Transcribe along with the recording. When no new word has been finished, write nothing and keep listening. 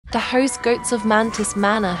The host goats of Mantis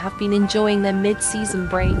Manor have been enjoying their mid-season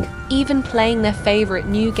break, even playing their favorite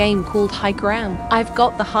new game called High Ground. I've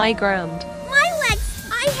got the high ground. My legs,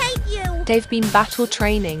 I hate you! They've been battle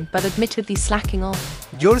training, but admittedly slacking off.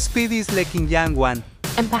 Your speed is lacking, young one.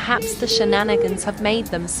 And perhaps the shenanigans have made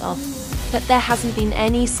them soft. But there hasn't been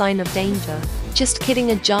any sign of danger. Just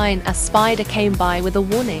kidding, a giant spider came by with a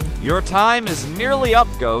warning. Your time is nearly up,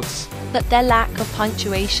 goats. But their lack of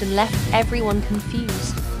punctuation left everyone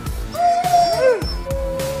confused.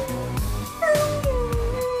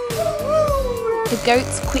 The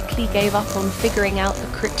goats quickly gave up on figuring out the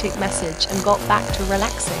cryptic message and got back to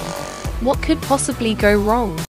relaxing. What could possibly go wrong?